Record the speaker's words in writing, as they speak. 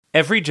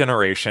Every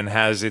generation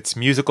has its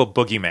musical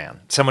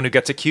boogeyman, someone who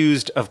gets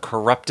accused of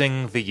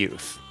corrupting the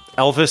youth.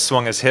 Elvis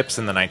swung his hips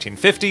in the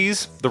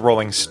 1950s. The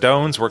Rolling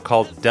Stones were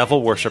called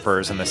devil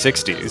worshippers in the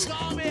 60s.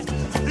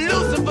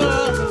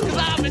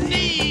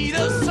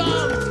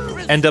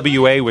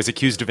 NWA was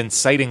accused of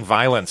inciting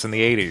violence in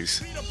the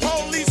 80s.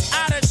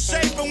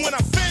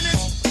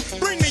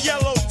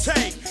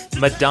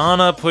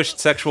 Madonna pushed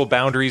sexual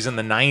boundaries in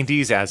the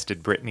 90s, as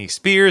did Britney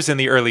Spears in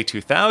the early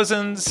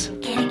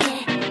 2000s.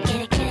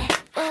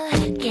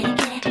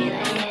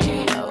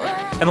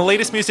 And the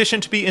latest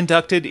musician to be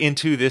inducted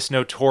into this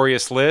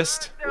notorious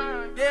list,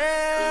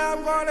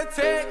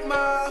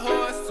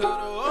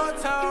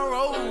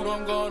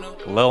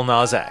 Lil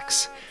Nas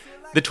X.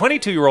 The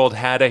 22-year-old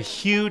had a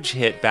huge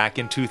hit back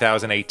in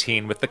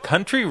 2018 with the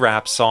country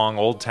rap song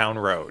Old Town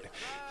Road.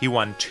 He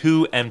won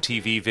 2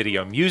 MTV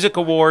Video Music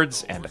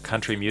Awards and a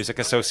Country Music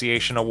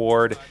Association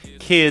Award.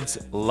 Kids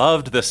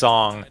loved the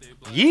song.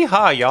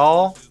 Yeehaw,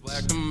 y'all!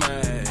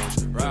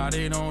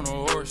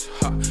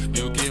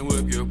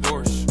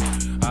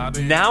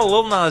 Now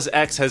Lil Nas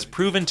X has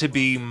proven to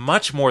be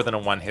much more than a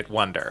one-hit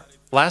wonder.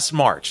 Last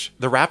March,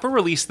 the rapper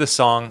released the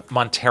song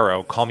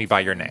Montero, Call Me By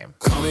Your Name.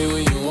 Call me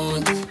when you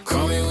want,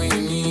 call me when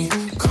you need,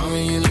 call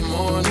me in the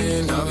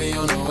morning, I'll be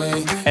on the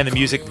way. And the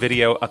music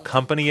video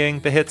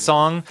accompanying the hit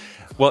song,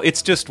 well,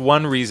 it's just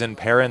one reason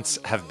parents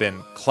have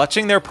been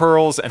clutching their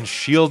pearls and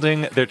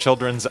shielding their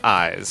children's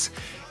eyes.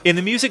 In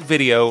the music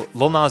video,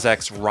 Lil Nas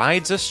X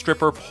rides a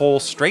stripper pole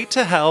straight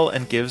to hell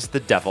and gives the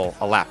devil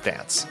a lap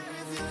dance.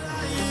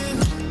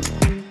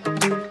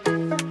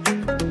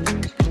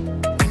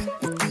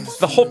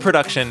 The whole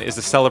production is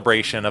a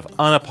celebration of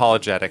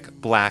unapologetic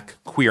black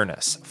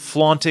queerness,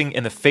 flaunting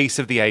in the face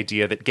of the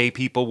idea that gay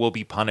people will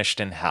be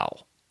punished in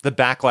hell. The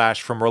backlash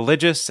from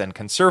religious and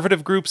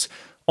conservative groups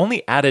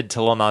only added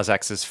to Lil Nas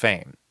X's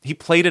fame. He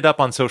played it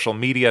up on social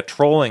media,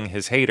 trolling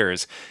his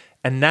haters,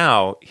 and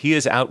now he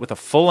is out with a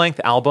full-length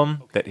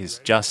album that is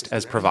just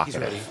as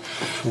provocative.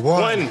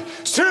 1,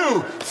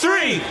 2,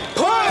 3,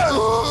 push!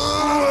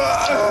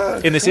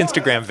 In this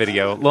Instagram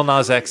video, Lil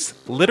Nas X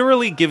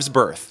literally gives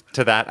birth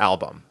to that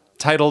album,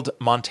 titled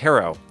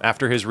Montero,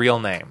 after his real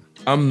name.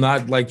 I'm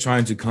not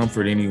trying to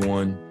comfort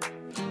anyone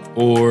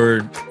or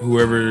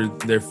whoever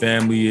their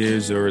family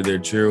is or their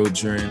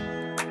children.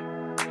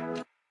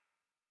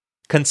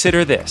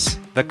 Consider this.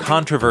 The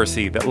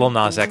controversy that Lil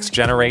Nas X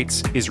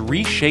generates is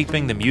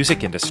reshaping the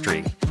music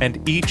industry,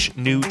 and each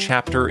new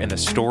chapter in the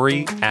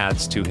story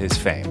adds to his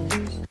fame.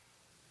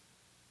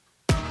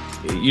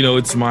 You know,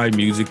 it's my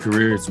music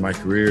career, it's my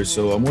career,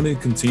 so I want to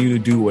continue to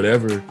do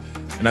whatever.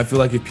 And I feel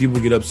like if people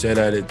get upset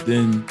at it,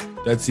 then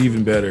that's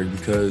even better,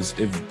 because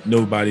if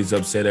nobody's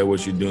upset at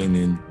what you're doing,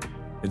 then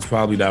it's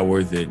probably not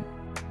worth it.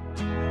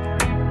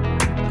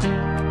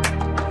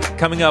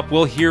 Coming up,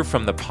 we'll hear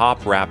from the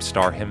pop rap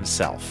star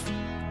himself.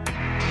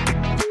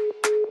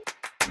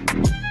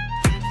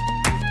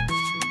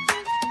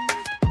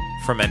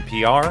 From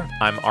NPR,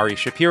 I'm Ari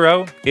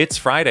Shapiro. It's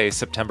Friday,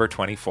 September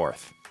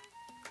 24th.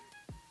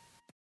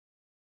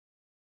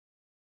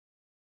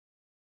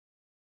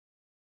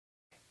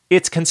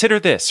 It's Consider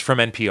This from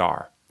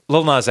NPR.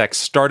 Lil Nas X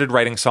started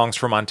writing songs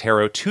for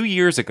Montero 2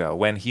 years ago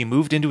when he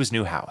moved into his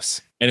new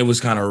house. And it was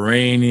kind of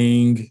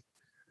raining,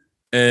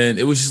 and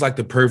it was just like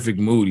the perfect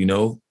mood, you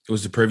know? It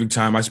was the perfect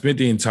time. I spent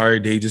the entire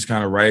day just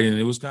kind of writing, and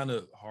it was kind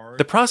of hard.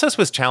 The process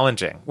was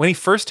challenging. When he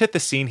first hit the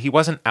scene, he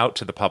wasn't out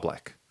to the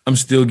public. I'm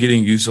still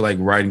getting used to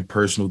writing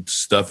personal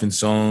stuff in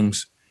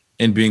songs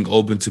and being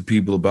open to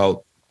people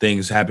about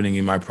things happening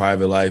in my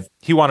private life.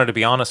 He wanted to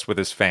be honest with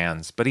his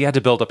fans, but he had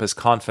to build up his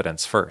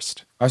confidence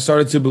first. I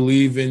started to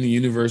believe in the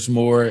universe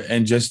more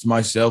and just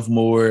myself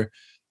more,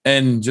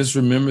 and just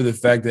remember the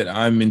fact that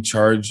I'm in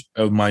charge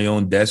of my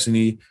own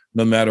destiny.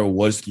 No matter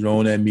what's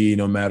thrown at me,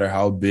 no matter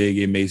how big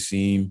it may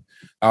seem,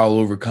 I'll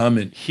overcome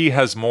it. He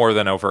has more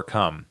than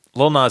overcome.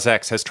 Lil Nas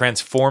X has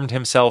transformed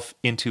himself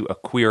into a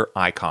queer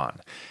icon.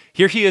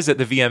 Here he is at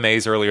the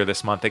VMAs earlier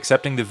this month,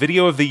 accepting the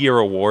Video of the Year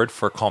award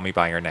for Call Me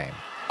By Your Name.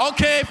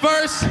 Okay,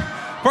 first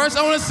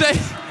I want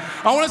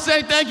to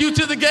say thank you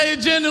to the Gay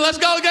Agenda. Let's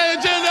go, Gay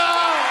Agenda!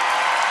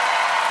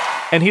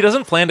 And he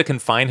doesn't plan to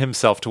confine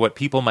himself to what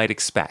people might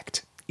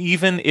expect,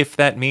 even if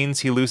that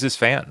means he loses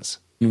fans.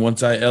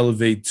 Once I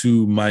elevate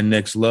to my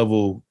next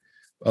level,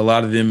 a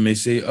lot of them may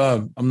say,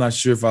 I'm not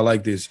sure if I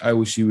like this. I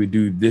wish you would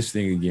do this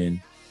thing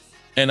again.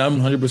 And I'm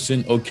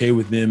 100% okay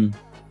with them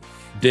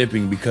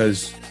dipping,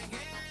 because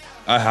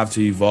I have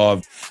to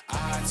evolve.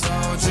 I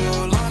told you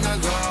long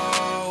ago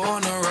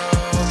on the road,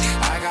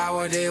 I got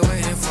what they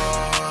waiting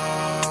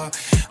for.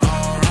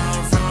 Don't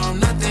run from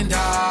nothing,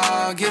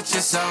 dog. Get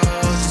your soul.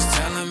 Just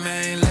tell them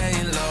ain't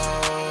laying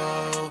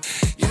low.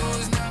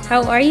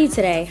 How are you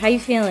today? How you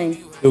feeling?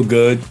 Feel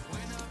good.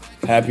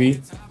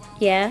 Happy.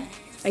 Yeah?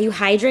 Are you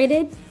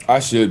hydrated? I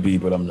should be,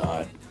 but I'm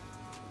not.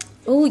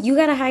 Oh, you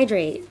gotta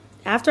hydrate.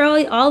 After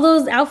all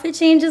those outfit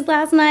changes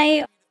last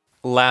night.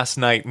 Last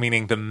night,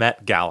 meaning the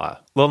Met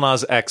Gala, Lil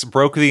Nas X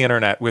broke the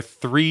internet with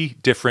 3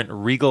 different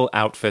regal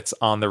outfits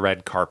on the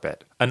red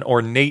carpet. an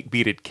ornate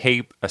beaded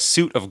cape, a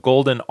suit of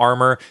golden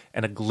armor,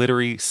 and a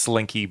glittery,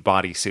 slinky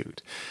bodysuit.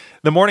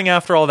 The morning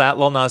after all that,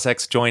 Lil Nas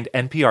X joined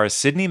NPR's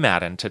Sydney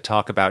Madden to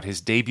talk about his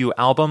debut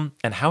album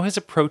and how his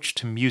approach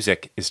to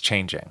music is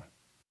changing.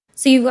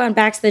 So you've gone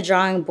back to the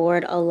drawing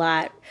board a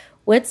lot.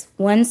 What's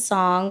one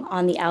song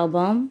on the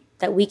album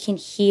that we can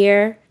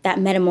hear that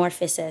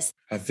metamorphosis?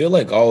 I feel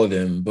like all of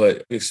them,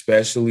 but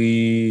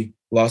especially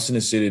Lost in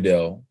the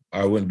Citadel.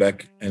 I went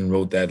back and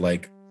wrote that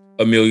like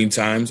a million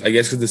times, I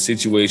guess because the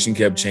situation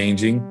kept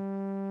changing.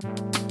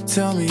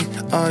 Tell me,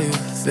 are you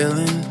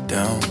feeling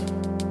down?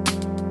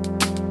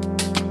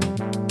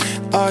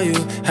 Are you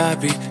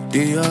happy?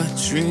 Do your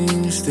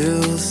dreams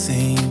still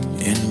seem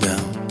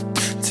inbound?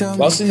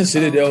 Lost in the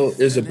Citadel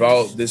is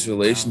about this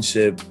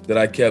relationship that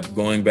I kept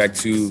going back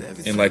to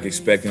and like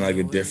expecting like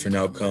a different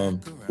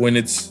outcome when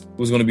it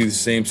was going to be the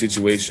same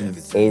situation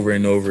over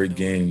and over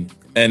again.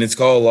 And it's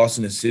called Lost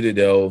in the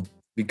Citadel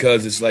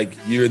because it's like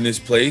you're in this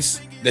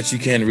place that you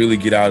can't really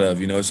get out of.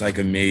 You know, it's like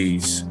a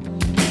maze.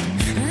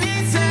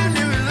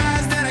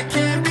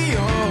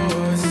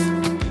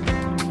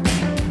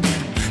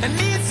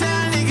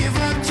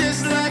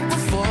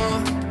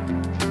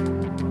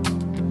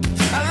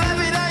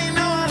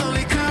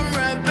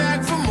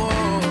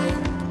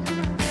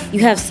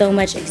 You have so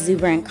much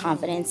exuberant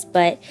confidence,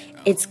 but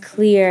it's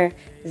clear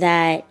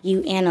that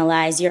you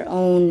analyze your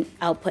own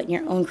output and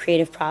your own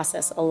creative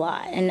process a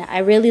lot. And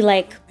I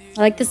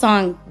like the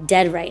song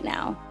Dead Right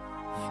Now.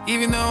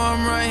 Even though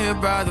I'm right here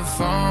by the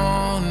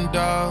phone,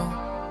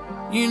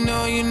 dog, you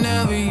know you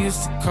never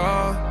used to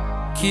call.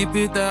 Keep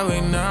it that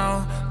way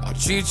now. I'll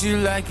treat you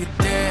like you're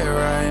dead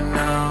right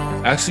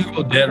now. I actually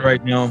wrote Dead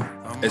Right Now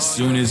as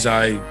soon as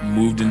I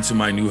moved into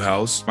my new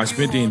house. I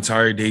spent the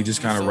entire day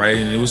just kind of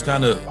writing. It was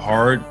kind of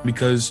hard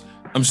because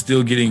I'm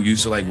still getting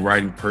used to like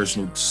writing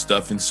personal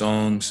stuff in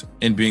songs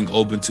and being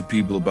open to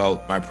people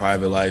about my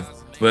private life.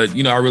 But,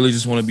 you know, I really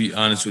just want to be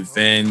honest with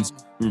fans,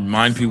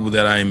 remind people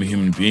that I am a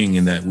human being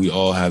and that we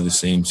all have the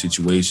same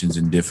situations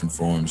in different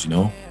forms, you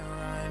know?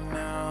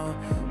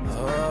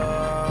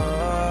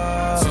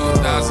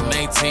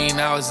 2018,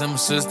 I was in my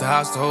sister's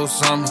house the whole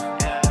summer.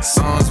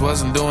 Songs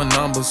wasn't doing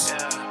numbers.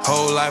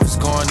 Whole life was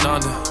going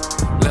under.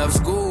 Left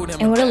school.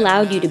 And what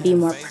allowed you to be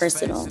more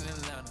personal?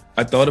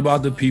 I thought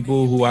about the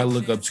people who I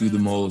look up to the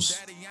most,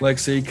 like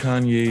say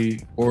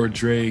Kanye or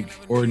Drake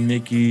or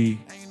Nicki.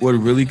 What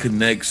really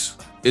connects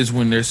is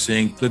when they're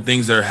saying the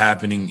things that are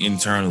happening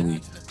internally.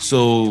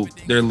 So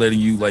they're letting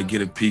you like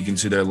get a peek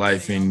into their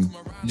life and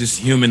just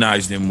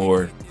humanize them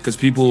more. Because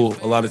people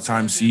a lot of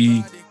times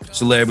see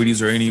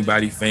celebrities or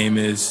anybody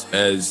famous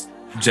as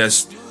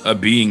just a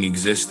being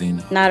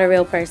existing. Not a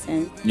real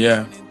person.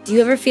 Yeah. Do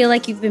you ever feel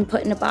like you've been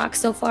put in a box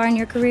so far in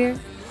your career?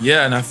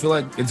 Yeah, and I feel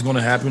like it's going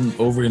to happen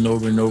over and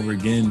over and over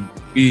again.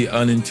 We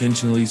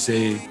unintentionally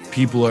say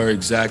people are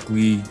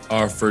exactly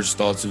our first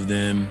thoughts of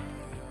them.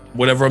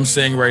 Whatever I'm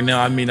saying right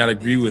now, I may not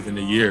agree with in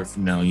a year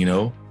from now, you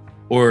know?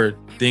 Or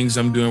things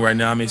I'm doing right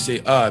now, I may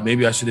say,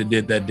 maybe I should have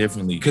did that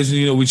differently. Because,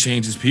 you know, we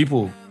change as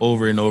people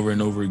over and over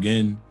and over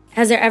again.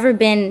 Has there ever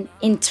been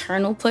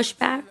internal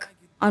pushback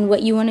on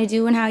what you want to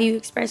do and how you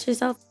express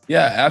yourself?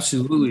 Yeah,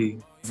 absolutely.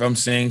 If I'm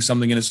saying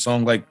something in a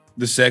song like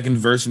the second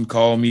verse and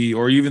Call Me,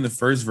 or even the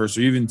first verse,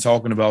 or even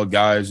talking about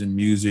guys and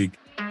music.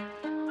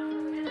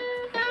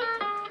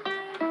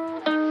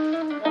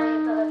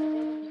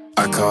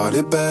 I caught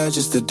it bad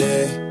just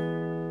today.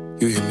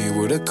 You hit me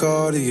with a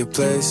call to your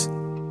place.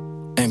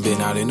 Ain't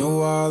been out in a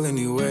while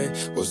anyway.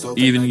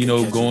 Even, you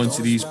know, going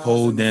to these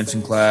pole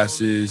dancing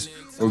classes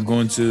or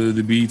going to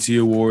the BET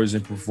Awards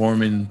and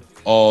performing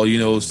all, you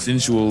know,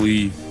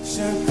 sensually.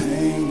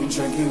 Champagne and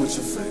drinking with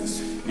your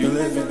friends. You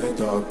live in the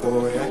dark,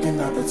 boy, I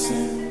cannot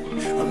pretend.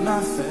 I'm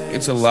not fake.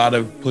 It's a lot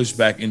of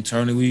pushback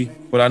internally,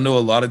 but I know a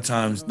lot of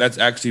times that's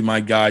actually my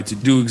guide to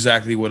do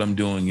exactly what I'm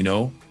doing, you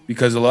know?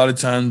 Because a lot of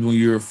times when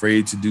you're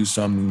afraid to do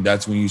something,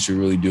 that's when you should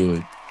really do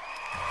it.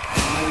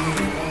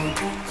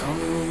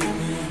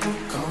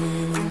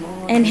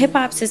 And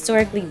hip-hop's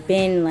historically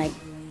been, like,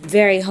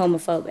 very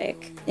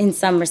homophobic in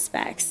some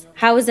respects.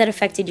 How has that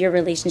affected your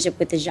relationship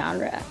with the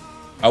genre?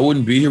 I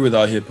wouldn't be here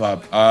without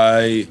hip-hop.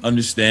 I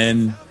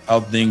understand how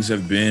things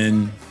have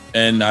been,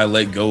 and I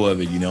let go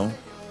of it, you know?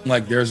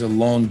 Like, there's a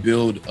long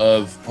build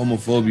of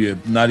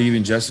homophobia, not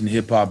even just in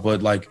hip-hop,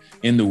 but, like,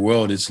 in the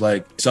world. It's,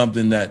 like,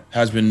 something that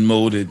has been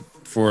molded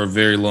for a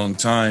very long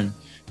time.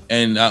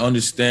 And I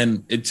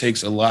understand it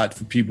takes a lot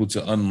for people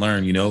to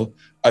unlearn, you know?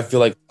 I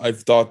feel like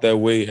I've thought that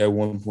way at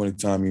one point in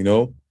time, you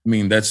know? I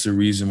mean, that's the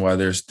reason why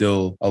there's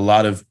still a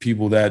lot of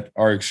people that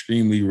are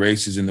extremely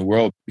racist in the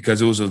world,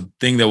 because it was a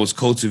thing that was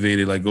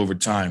cultivated like over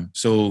time.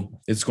 So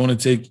it's going to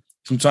take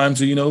some time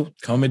to, you know,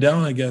 calm it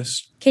down, I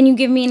guess. Can you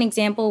give me an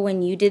example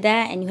when you did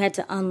that and you had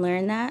to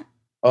unlearn that?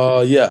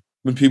 Yeah.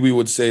 When people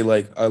would say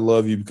like, I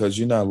love you because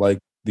you're not like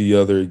the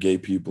other gay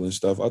people and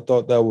stuff, I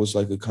thought that was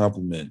like a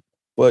compliment.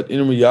 But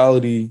in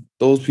reality,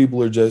 those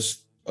people are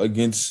just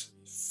against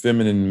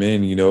feminine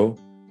men, you know?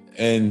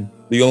 And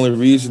the only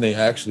reason they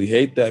actually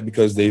hate that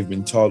because they've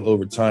been taught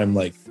over time,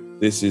 like,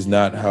 this is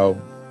not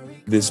how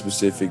this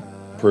specific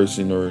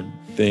person or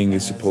thing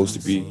is supposed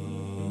to be.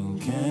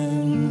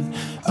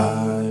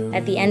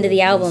 At the end of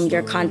the album,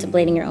 you're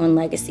contemplating your own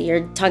legacy.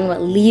 You're talking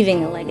about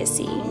leaving a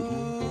legacy.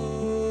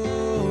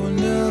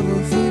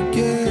 Never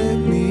forget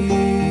me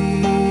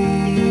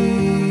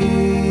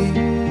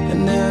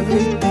and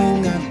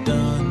everything I've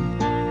done.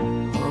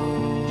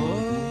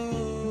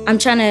 I'm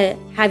trying to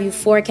have you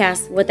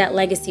forecast what that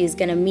legacy is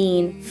going to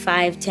mean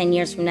 5-10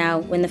 years from now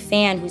when the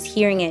fan who's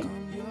hearing it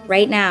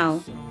right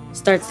now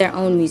starts their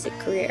own music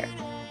career.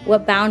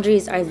 What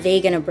boundaries are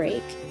they going to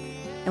break?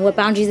 And what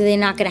boundaries are they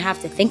not going to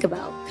have to think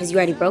about because you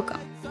already broke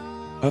them?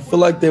 I feel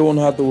like they won't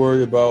have to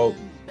worry about,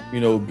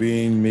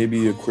 being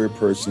maybe a queer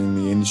person in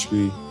the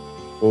industry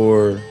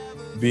or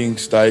being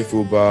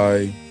stifled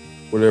by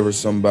whatever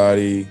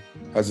somebody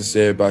has to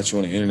say about you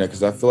on the internet.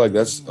 Because I feel like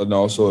that's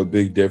also a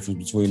big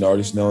difference between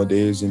artists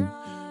nowadays and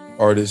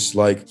artists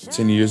like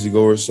 10 years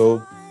ago or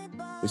so.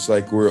 It's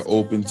like we're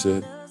open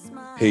to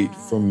hate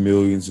from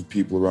millions of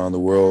people around the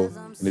world.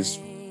 And it's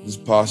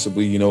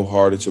possibly,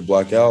 harder to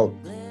block out.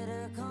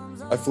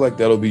 I feel like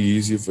that'll be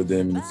easier for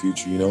them in the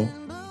future,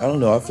 I don't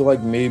know. I feel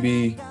like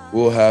maybe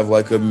we'll have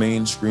like a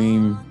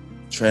mainstream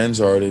trans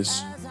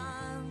artist.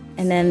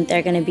 And then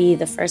they're going to be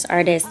the first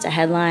artist to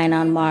headline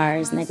on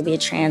Mars, and they could be a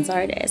trans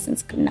artist, and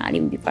it's not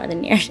even be part of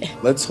the narrative.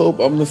 Let's hope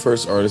I'm the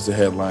first artist to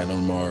headline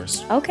on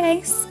Mars.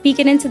 Okay, speak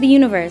it into the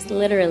universe,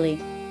 literally.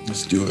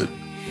 Let's do it.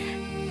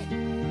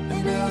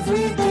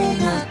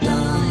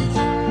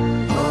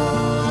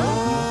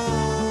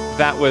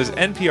 That was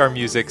NPR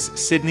Music's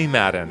Sidney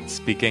Madden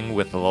speaking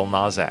with Lil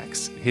Nas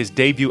X. His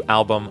debut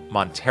album,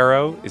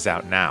 Montero, is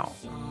out now.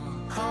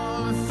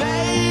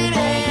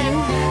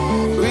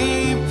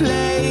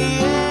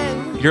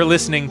 You're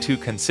listening to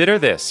Consider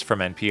This from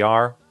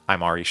NPR.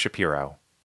 I'm Ari Shapiro.